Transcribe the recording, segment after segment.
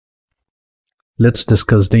let's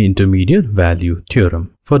discuss the intermediate value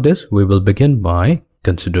theorem. For this, we will begin by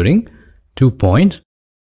considering 2 points,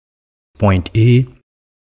 point A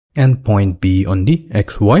and point B on the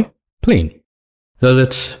xy plane. So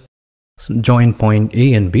let's join point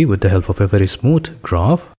A and B with the help of a very smooth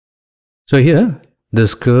graph. So here,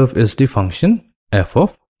 this curve is the function f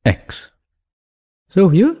of x. So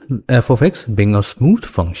here, f of x being a smooth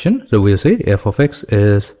function, so we'll say f of x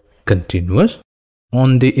is continuous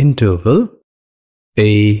on the interval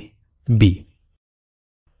a, b,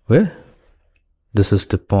 where this is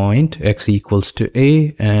the point x equals to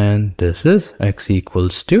a and this is x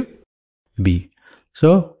equals to b.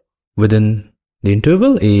 So within the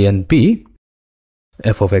interval a and b,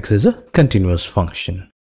 f of x is a continuous function.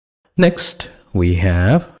 Next, we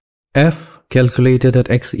have f calculated at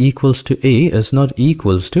x equals to a is not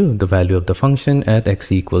equals to the value of the function at x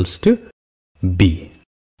equals to b.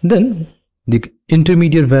 Then the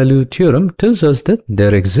intermediate value theorem tells us that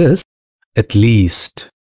there exists at least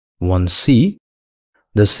one c.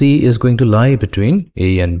 The c is going to lie between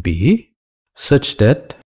a and b such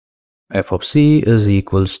that f of c is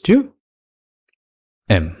equals to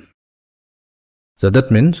m. So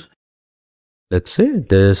that means, let's say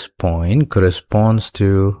this point corresponds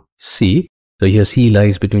to c. So here c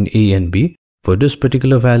lies between a and b. For this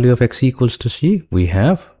particular value of x equals to c, we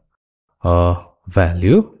have a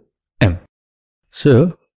value m.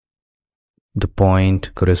 So the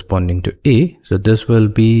point corresponding to a, so this will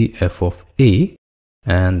be f of a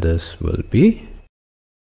and this will be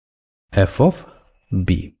f of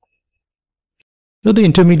b. So the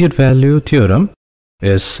intermediate value theorem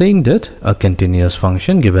is saying that a continuous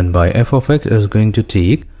function given by f of x is going to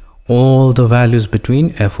take all the values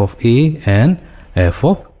between f of a and f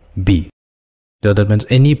of b. So that means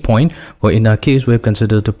any point, or in our case we have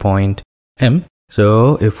considered the point m.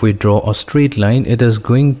 So if we draw a straight line, it is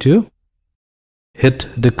going to hit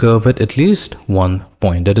the curve at least one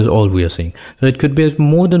point. That is all we are saying. So it could be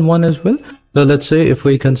more than one as well. So let's say if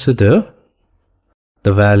we consider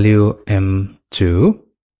the value m2,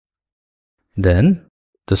 then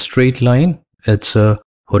the straight line, it's a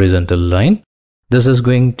horizontal line. This is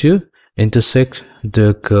going to intersect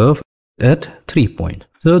the curve at 3 points.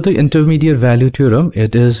 So the intermediate value theorem,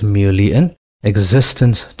 it is merely an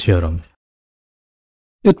existence theorem.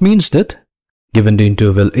 It means that given the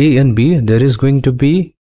interval a and b, there is going to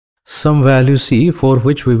be some value c for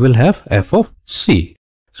which we will have f of c.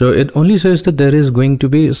 So it only says that there is going to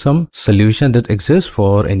be some solution that exists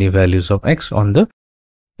for any values of x on the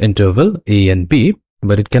interval a and b,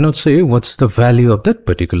 but it cannot say what's the value of that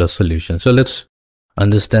particular solution. So let's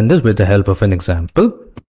understand this with the help of an example.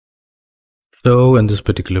 So in this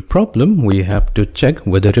particular problem, we have to check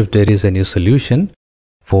whether if there is any solution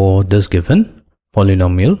for this given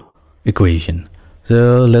polynomial equation.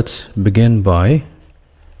 So let's begin by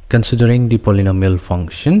considering the polynomial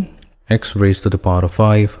function x raised to the power of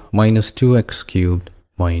 5 minus 2x cubed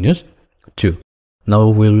minus 2. Now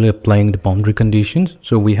we'll be applying the boundary conditions.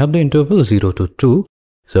 So we have the interval 0 to 2.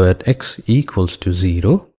 So at x equals to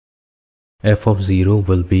 0, f of 0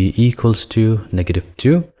 will be equals to negative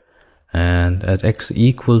 2. And at x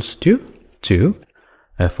equals to 2,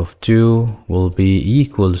 f of 2 will be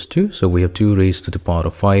equals to, so we have 2 raised to the power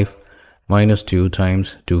of 5 minus 2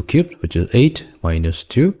 times 2 cubed, which is 8 minus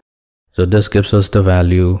 2. So this gives us the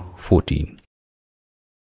value 14.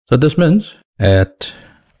 So this means at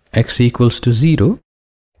x equals to 0,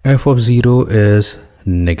 f of 0 is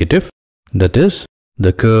negative. That is,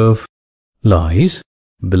 the curve lies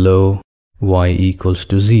below y equals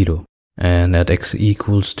to 0. And at x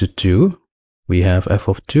equals to 2, we have f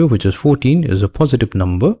of 2, which is 14, is a positive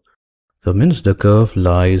number. So it means the curve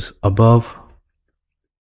lies above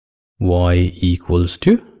y equals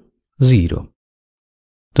to 0.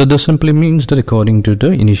 So this simply means that according to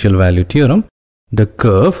the initial value theorem, the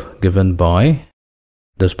curve given by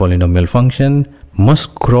this polynomial function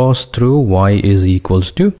must cross through y is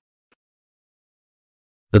equals to.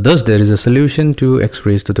 So thus there is a solution to x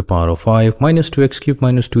raised to the power of 5 minus 2x cubed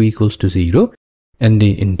minus 2 equals to 0 in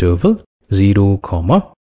the interval 0,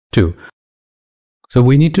 2. So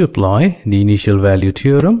we need to apply the initial value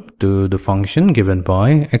theorem to the function given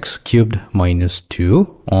by x cubed minus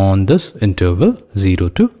 2 on this interval 0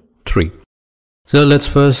 to 3. So let's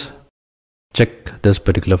first check this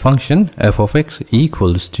particular function f of x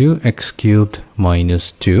equals to x cubed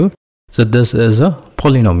minus 2. So this is a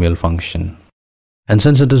polynomial function. And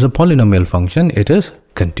since it is a polynomial function, it is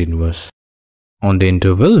continuous on the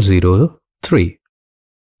interval 0, 3.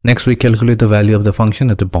 Next, we calculate the value of the function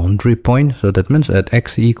at the boundary point. So that means at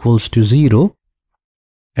x equals to 0,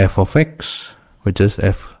 f of x, which is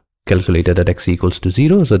f calculated at x equals to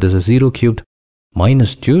 0. So this is 0 cubed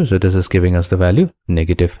minus 2, so this is giving us the value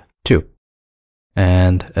negative 2.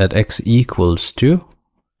 And at x equals to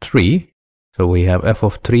 3, so we have f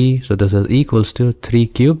of 3, so this is equals to 3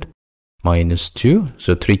 cubed minus 2,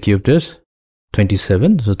 so 3 cubed is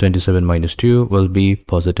 27, so 27 minus 2 will be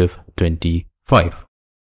positive 25.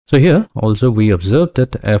 So here also we observe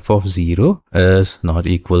that f of 0 is not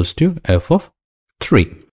equals to f of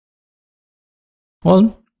 3.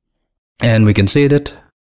 Well, and we can say that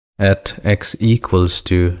at x equals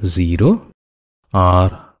to 0,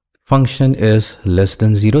 our function is less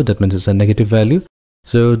than 0, that means it's a negative value.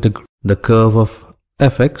 So the curve of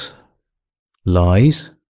fx lies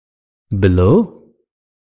below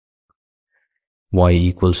y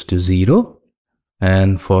equals to 0,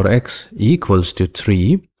 and for x equals to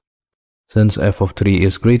 3, since f of 3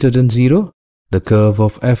 is greater than 0, the curve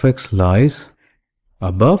of fx lies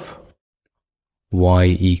above y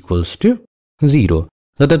equals to 0.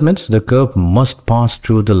 So that means the curve must pass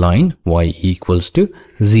through the line y equals to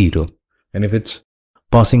 0. And if it's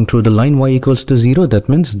passing through the line y equals to 0, that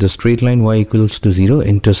means the straight line y equals to 0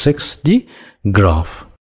 intersects the graph.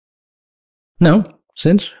 Now,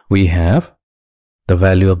 since we have the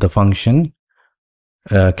value of the function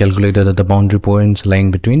calculated at the boundary points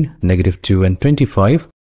lying between negative 2 and 25,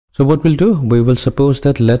 so what we'll do, we will suppose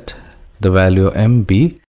that let the value m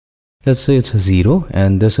be, let's say it's 0,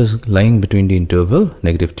 and this is lying between the interval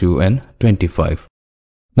negative 2 and 25.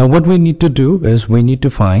 Now what we need to do is we need to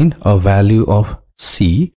find a value of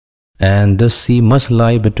c, and this c must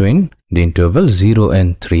lie between the interval 0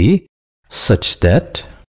 and 3 such that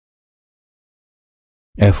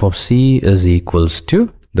f of c is equals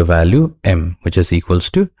to the value m, which is equals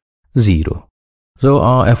to 0. So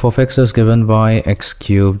our f of x is given by x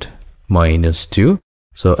cubed minus 2.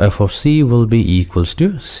 So f of c will be equals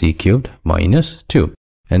to c cubed minus 2,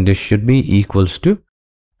 and this should be equals to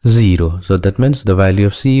 0. So that means the value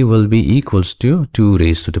of c will be equals to 2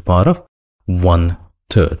 raised to the power of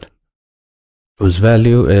 1/3, whose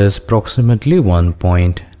value is approximately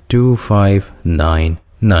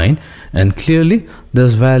 1.2599, and clearly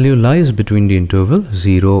this value lies between the interval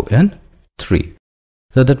 0 and 3.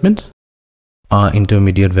 So that means our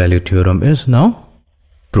intermediate value theorem is now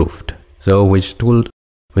proved. So which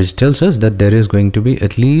tells us that there is going to be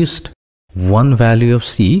at least one value of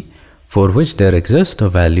c for which there exists a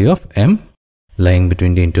value of m lying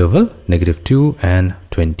between the interval negative 2 and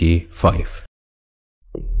 25.